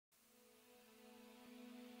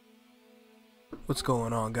What's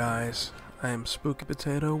going on, guys? I am Spooky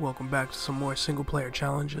Potato. Welcome back to some more single player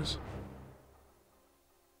challenges.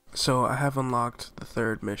 So I have unlocked the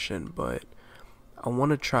third mission, but I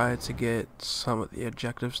want to try to get some of the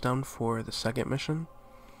objectives done for the second mission.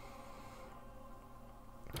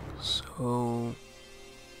 So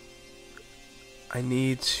I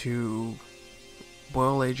need to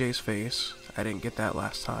boil AJ's face. I didn't get that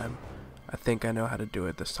last time. I think I know how to do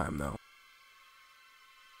it this time though.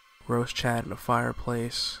 Roast Chad in a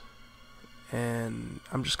fireplace, and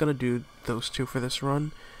I'm just gonna do those two for this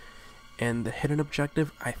run. And the hidden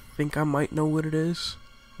objective, I think I might know what it is.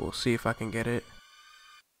 We'll see if I can get it.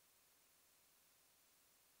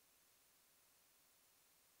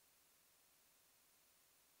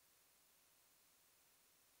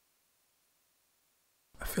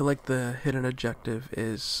 I feel like the hidden objective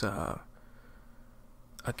is a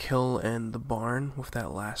kill in the barn with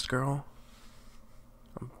that last girl.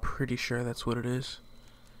 I'm pretty sure that's what it is.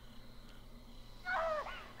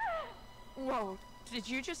 Whoa, did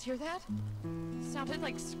you just hear that? Sounded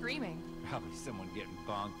like screaming. Probably someone getting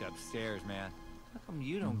bonked upstairs, man. How come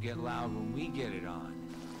you don't get loud when we get it on?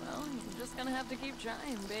 Well, you're just gonna have to keep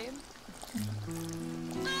trying, babe.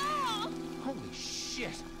 Holy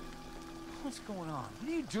shit! What's going on? What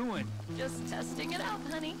are you doing? Just testing it out,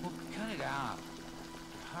 honey. Well, cut it out.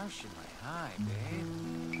 You're harsh in my eye, babe.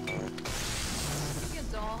 Be a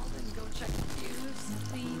doll and go check the fuse,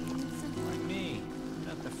 please. Like me.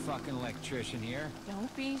 Not the fucking electrician here.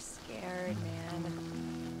 Don't be scared, man.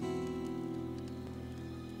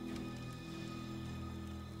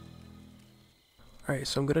 Alright,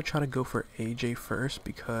 so I'm gonna try to go for AJ first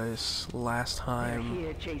because last time They're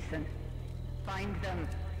here, Jason. Find them.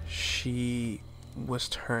 she was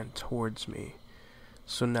turned towards me.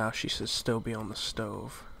 So now she should still be on the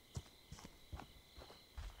stove.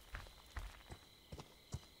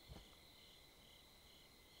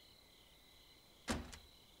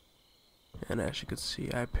 And as you can see,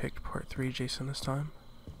 I picked part 3 Jason this time.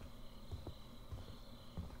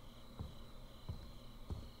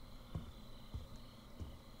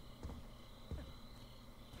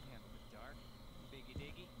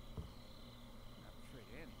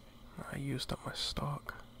 I used up my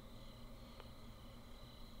stock.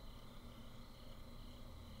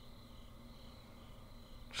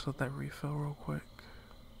 Just let that refill real quick.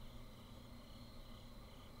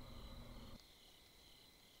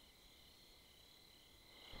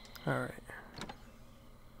 Alright.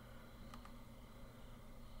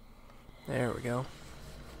 There we go.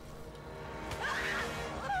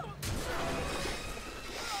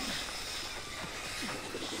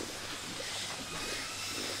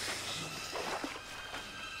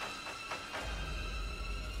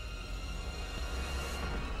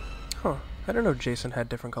 Huh. I didn't know Jason had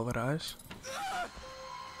different colored eyes.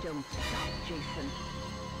 Don't stop, Jason.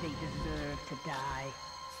 They deserve to die.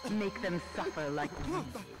 Make them suffer like we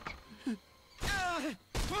did.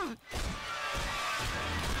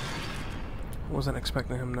 Wasn't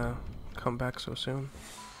expecting him to come back so soon.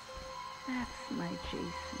 That's my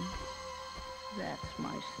Jason. That's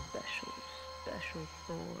my special, special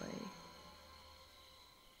boy.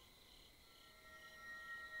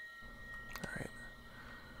 Alright.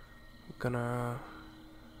 I'm gonna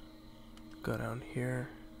go down here.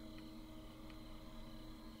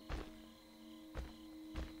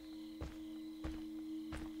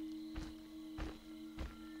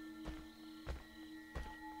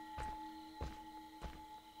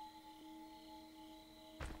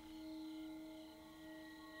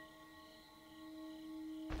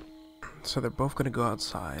 So they're both gonna go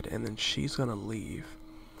outside and then she's gonna leave.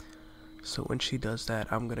 So when she does that,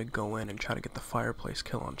 I'm gonna go in and try to get the fireplace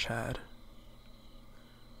kill on Chad.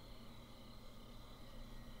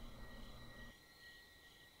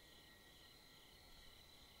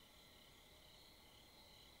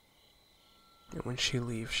 And when she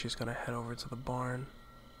leaves, she's gonna head over to the barn.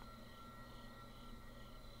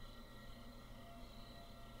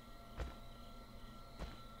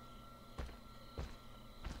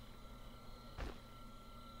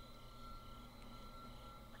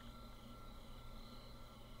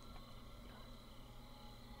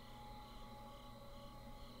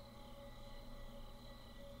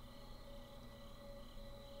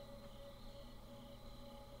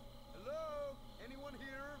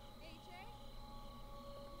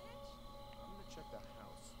 Check the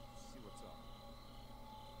house, see what's up.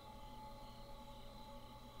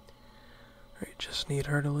 Alright, just need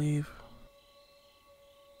her to leave.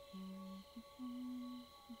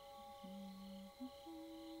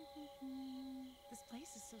 This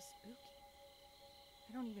place is so spooky.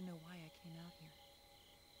 I don't even know why I came out here.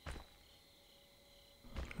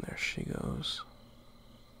 There she goes.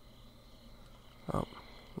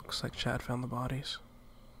 Looks like Chad found the bodies.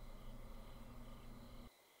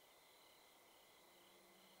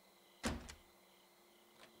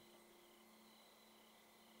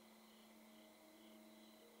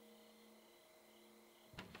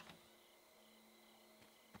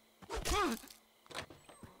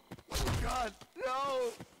 God,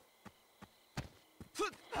 no!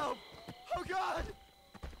 Help! Oh God!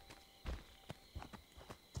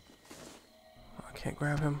 I can't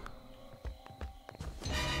grab him.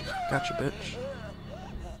 Gotcha, bitch.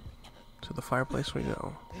 To the fireplace we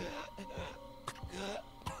go.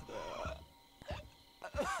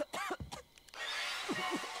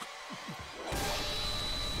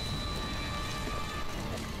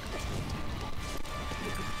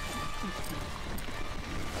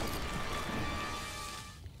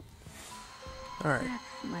 Alright.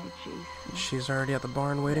 That's my Jason. She's already at the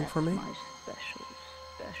barn waiting for me. That's my special,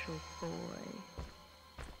 special boy.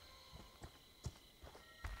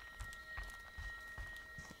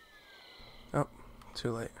 Oh,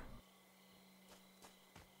 too late.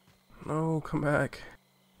 No, come back.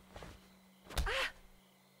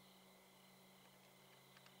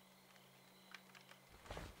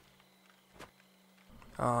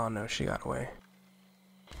 Oh no, she got away.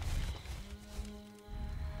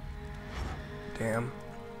 Damn.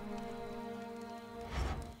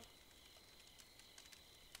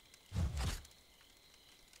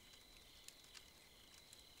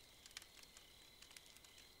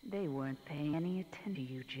 They weren't paying any attention to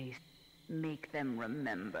you, Jason. Make them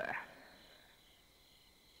remember.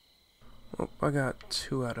 Oh, I got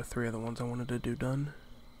 2 out of 3 of the ones I wanted to do done.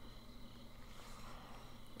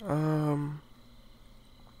 I'm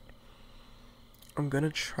gonna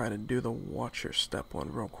try to do the watch your step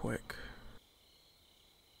one real quick.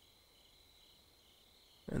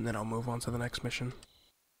 And then I'll move on to the next mission.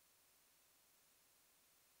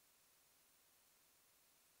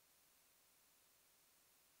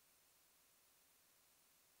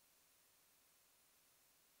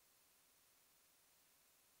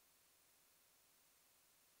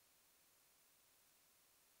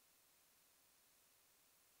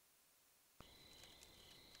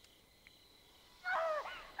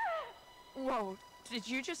 Whoa, did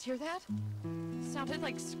you just hear that? Sounded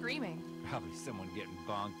like screaming. Probably someone getting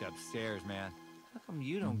bonked upstairs, man. How come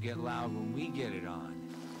you don't get loud when we get it on?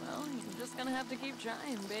 Well, you're just gonna have to keep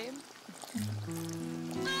trying, babe.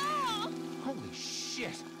 Holy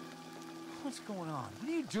shit! What's going on? What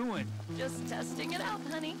are you doing? Just testing it out,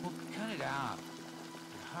 honey. Well, cut it out.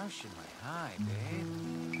 You're harshing my high,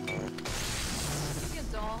 babe. Be a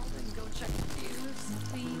doll and go check the fuse,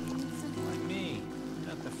 please. Like me.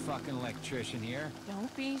 Not the fucking electrician here.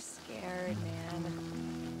 Don't be scared, man.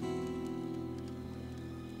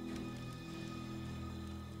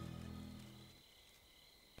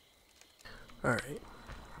 Alright,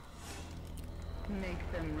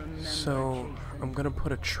 Make them remember, so Jason. I'm gonna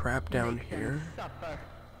put a trap down Make them here, suffer.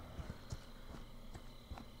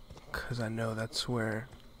 because I know that's where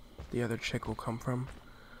the other chick will come from.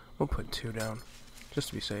 We'll put 2 down, just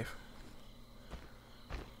to be safe.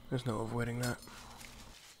 There's no avoiding that.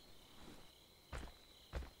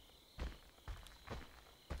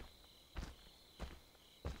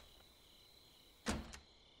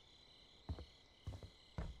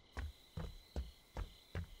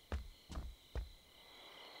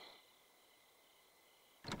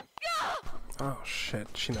 Oh shit,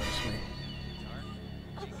 she noticed me.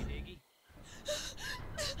 Diggy diggy.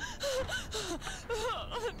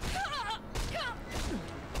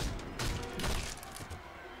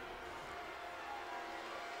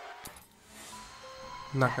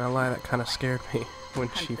 I'm not gonna lie, that kind of scared me when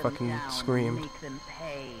Hunt she them fucking down, screamed. Make them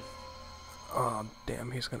pay. Oh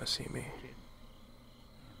damn, he's gonna see me. I have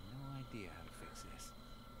no idea how to fix this.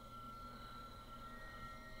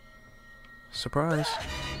 Surprise.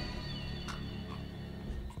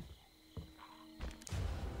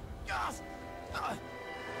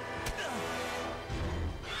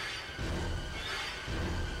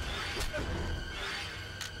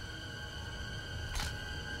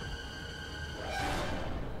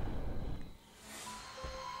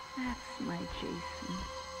 That's my Jason.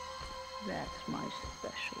 That's my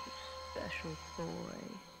special, special boy.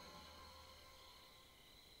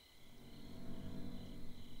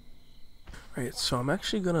 Right, so I'm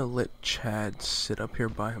actually gonna let Chad sit up here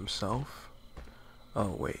by himself.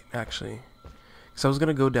 Oh wait, actually, because I was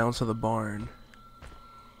gonna go down to the barn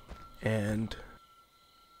and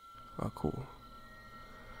oh cool.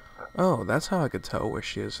 Oh, that's how I could tell where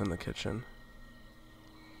she is in the kitchen.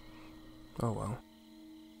 Oh well.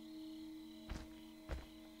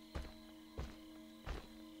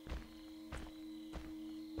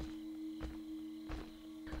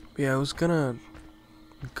 Yeah, I was gonna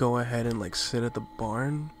go ahead and like sit at the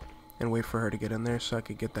barn and wait for her to get in there so I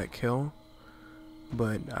could get that kill,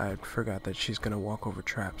 but I forgot that she's gonna walk over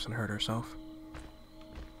traps and hurt herself.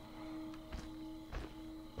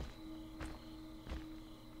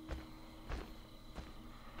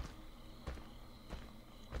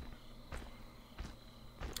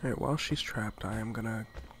 Alright, while she's trapped, I am gonna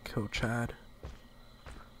kill Chad.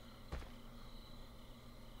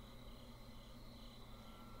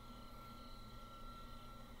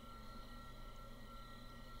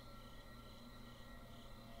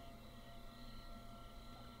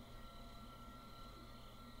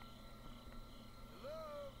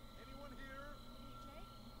 Hello? Anyone here?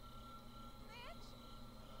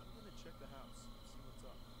 I'm gonna check the house, see what's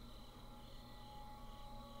up.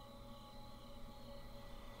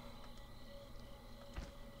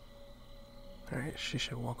 Alright, she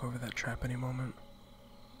should walk over that trap any moment.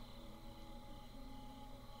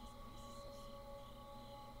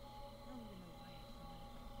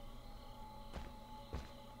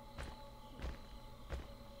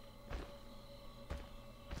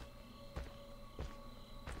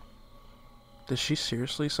 Did she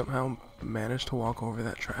seriously somehow manage to walk over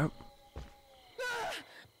that trap?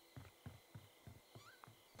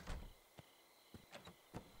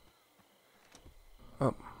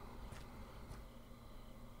 Oh.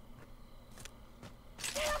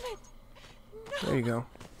 Damn it! There you go.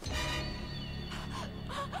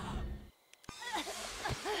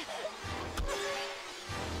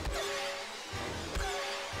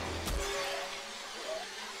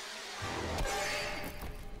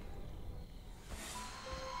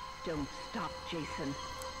 Don't stop, Jason.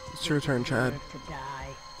 It's your turn, Chad. Deserve to die.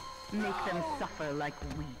 Make them suffer like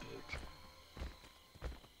we did.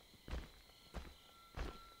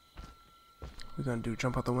 What we gonna do?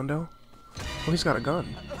 Jump out the window? Oh, he's got a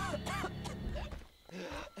gun.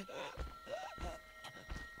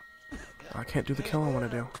 I can't do the kill I want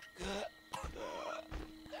to do.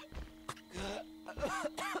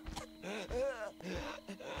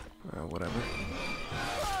 Whatever.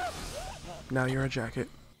 Now you're a jacket.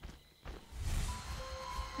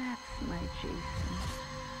 That's my Jason.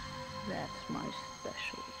 That's my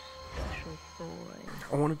special boy.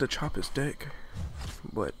 I wanted to chop his dick,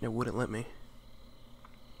 but it wouldn't let me.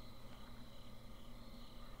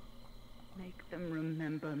 Make them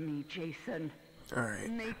remember me, Jason. Alright,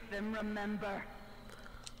 Make them remember.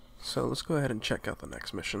 so let's go ahead and check out the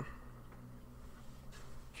next mission.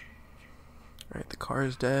 Alright, the car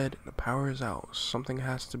is dead, and the power is out. Something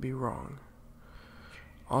has to be wrong.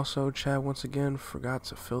 Also, Chad once again forgot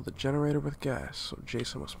to fill the generator with gas, so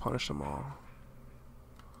Jason must punish them all.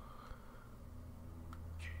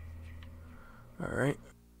 Alright.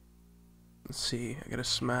 Let's see, I gotta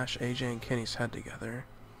smash AJ and Kenny's head together.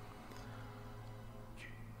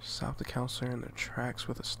 Stop the counselor in their tracks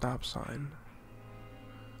with a stop sign.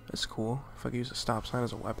 That's cool, if I could use a stop sign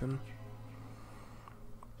as a weapon.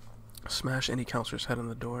 Smash any counselor's head in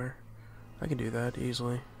the door. I can do that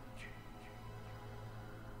easily.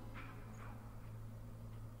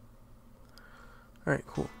 Alright,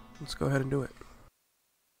 cool. Let's go ahead and do it.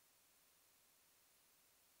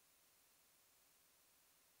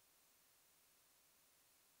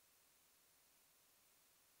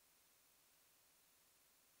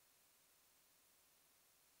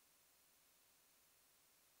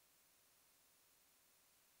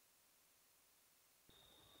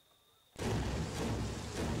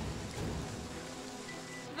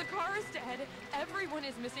 The car is dead, everyone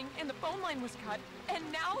is missing, and the phone line was cut, and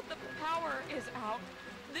now the power is out.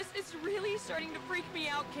 This is really starting to freak me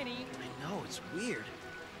out, Kenny. I know, it's weird.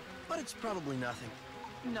 But it's probably nothing.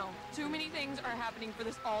 No, too many things are happening for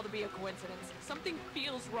this all to be a coincidence. Something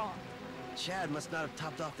feels wrong. Chad must not have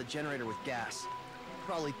topped off the generator with gas.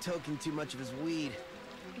 Probably toking too much of his weed.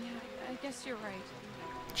 Yeah, I guess you're right.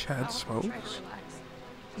 Chad I'll try smokes? to relax.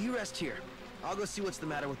 You rest here. I'll go see what's the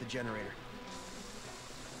matter with the generator.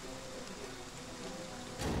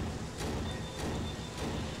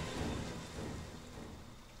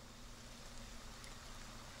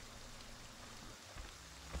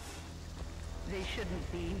 They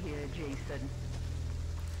shouldn't be here, Jason.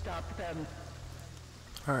 Stop them.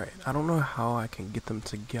 Alright, I don't know how I can get them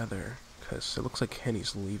together, because it looks like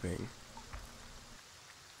Kenny's leaving.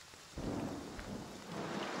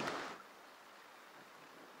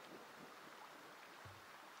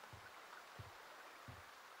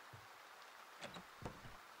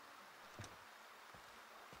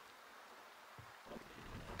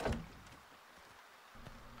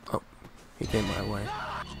 Oh, he came my way.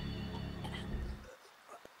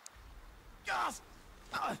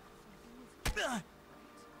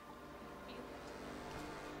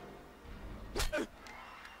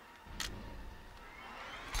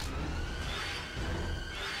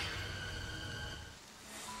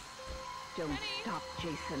 Don't stop,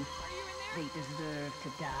 Jason. Are you They in there? deserve to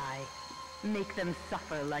die. Make them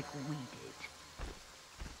suffer like we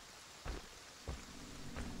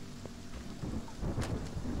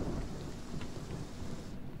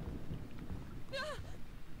did.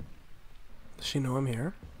 Does she know I'm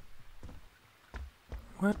here?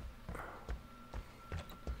 What?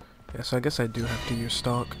 Yeah, so I guess I do have to use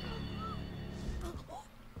stalk.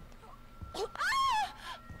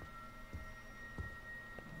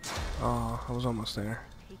 Oh, I was almost there.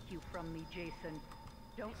 Take you from me, Jason.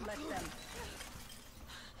 Don't let them.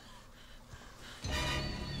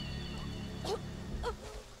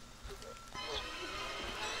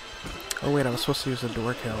 Oh wait, I was supposed to use the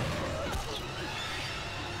door kill.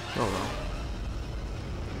 Oh well.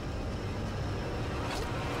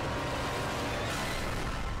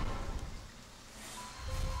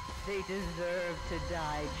 They deserve to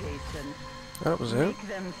die, Jason. That was it? Make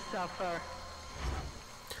them suffer.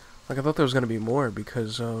 Like, I thought there was gonna be more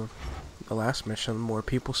because of the last mission, more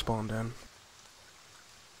people spawned in.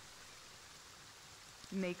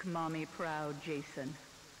 Make Mommy proud, Jason.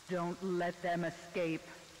 Don't let them escape.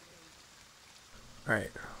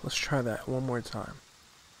 Alright, let's try that one more time.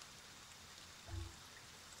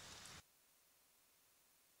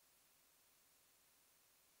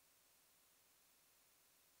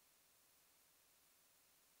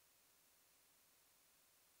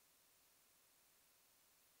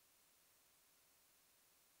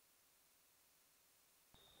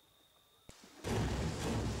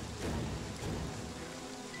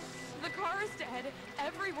 The car is dead,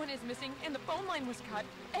 everyone is missing, and the phone line was cut,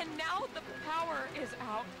 and now the power is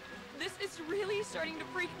out. This is really starting to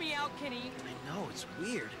freak me out, Kenny. I know, it's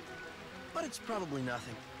weird. But it's probably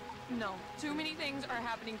nothing. No, too many things are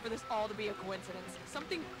happening for this all to be a coincidence.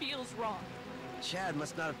 Something feels wrong. Chad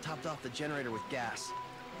must not have topped off the generator with gas.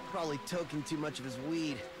 Probably toking too much of his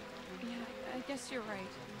weed. Yeah, I guess you're right.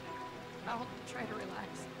 I'll try to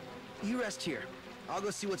relax. You rest here. I'll go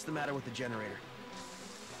see what's the matter with the generator.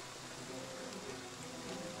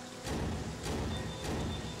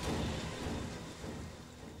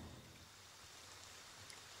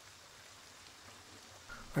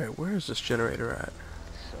 Alright, where is this generator at?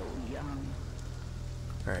 So young.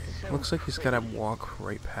 Alright, looks like he's gotta walk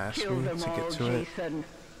right past Kill me them to all, get to it. Jason.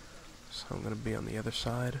 So I'm gonna be on the other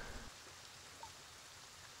side.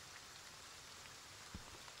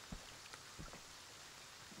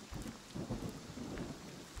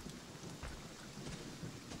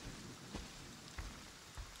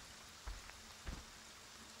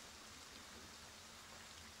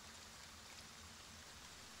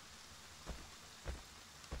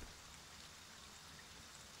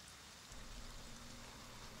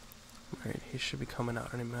 Alright, he should be coming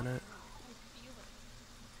out any minute.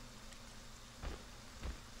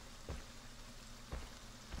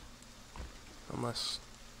 Unless...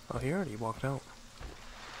 oh, he already walked out.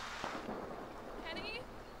 Kenny?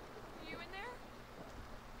 You in there?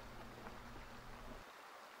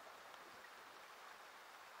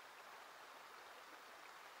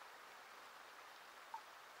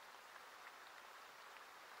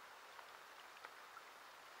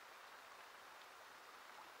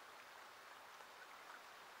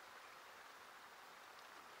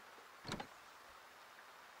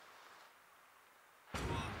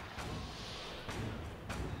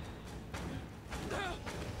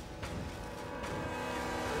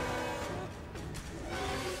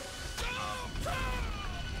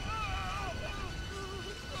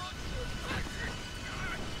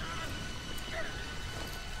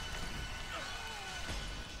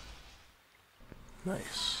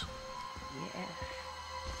 Nice. Yes.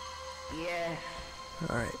 Yes.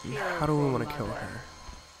 Alright, how do we want to kill her?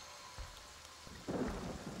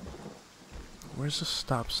 Where's the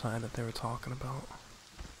stop sign that they were talking about?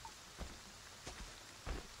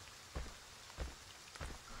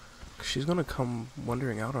 She's gonna come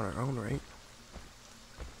wandering out on her own, right?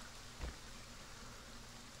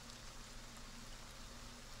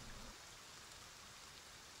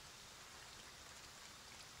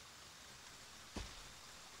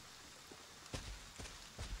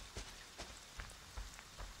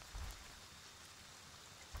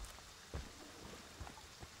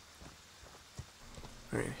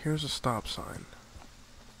 Alright, here's a stop sign.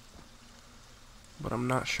 But I'm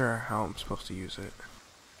not sure how I'm supposed to use it.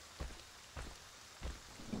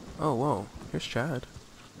 Oh, whoa. Here's Chad.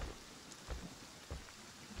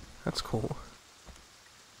 That's cool.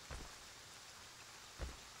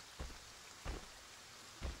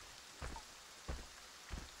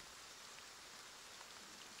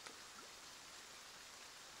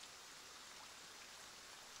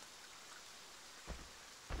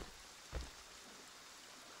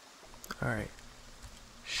 Alright.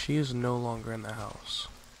 She is no longer in the house.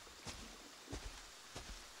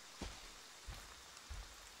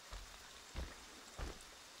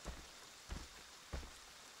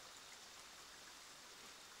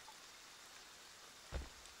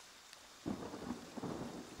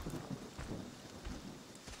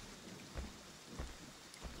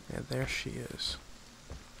 Yeah, there she is.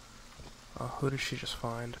 Who did she just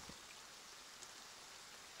find?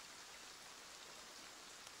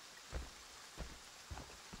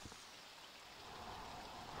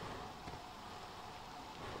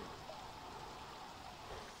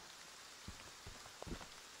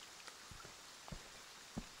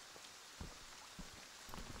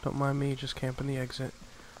 Don't mind me, just camping the exit.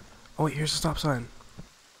 Oh wait, here's the stop sign.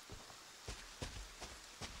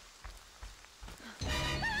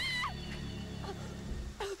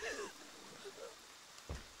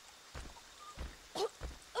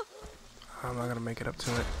 I'm not gonna make it up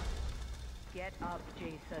to it. Get up,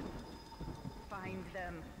 Jason. Find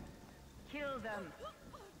them. Kill them.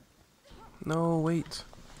 No, wait.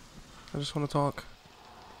 I just want to talk.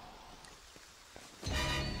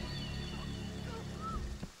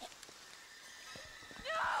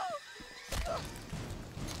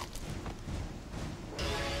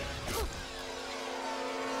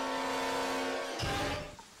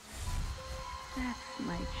 That's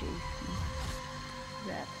my Jason.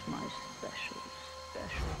 That's my special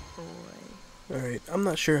boy. Alright, I'm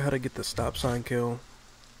not sure how to get the stop sign kill.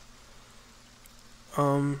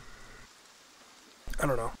 I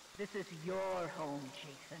don't know. This is your home,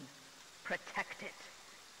 Jason. Protect it.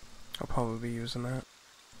 I'll probably be using that.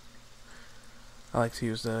 I like to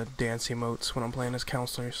use the dance emotes when I'm playing as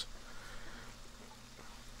counselors.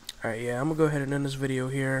 Alright, yeah, I'm gonna go ahead and end this video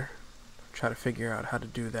here. Try to figure out how to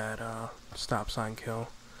do that stop sign kill.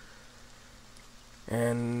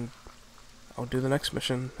 And I'll do the next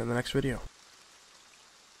mission in the next video.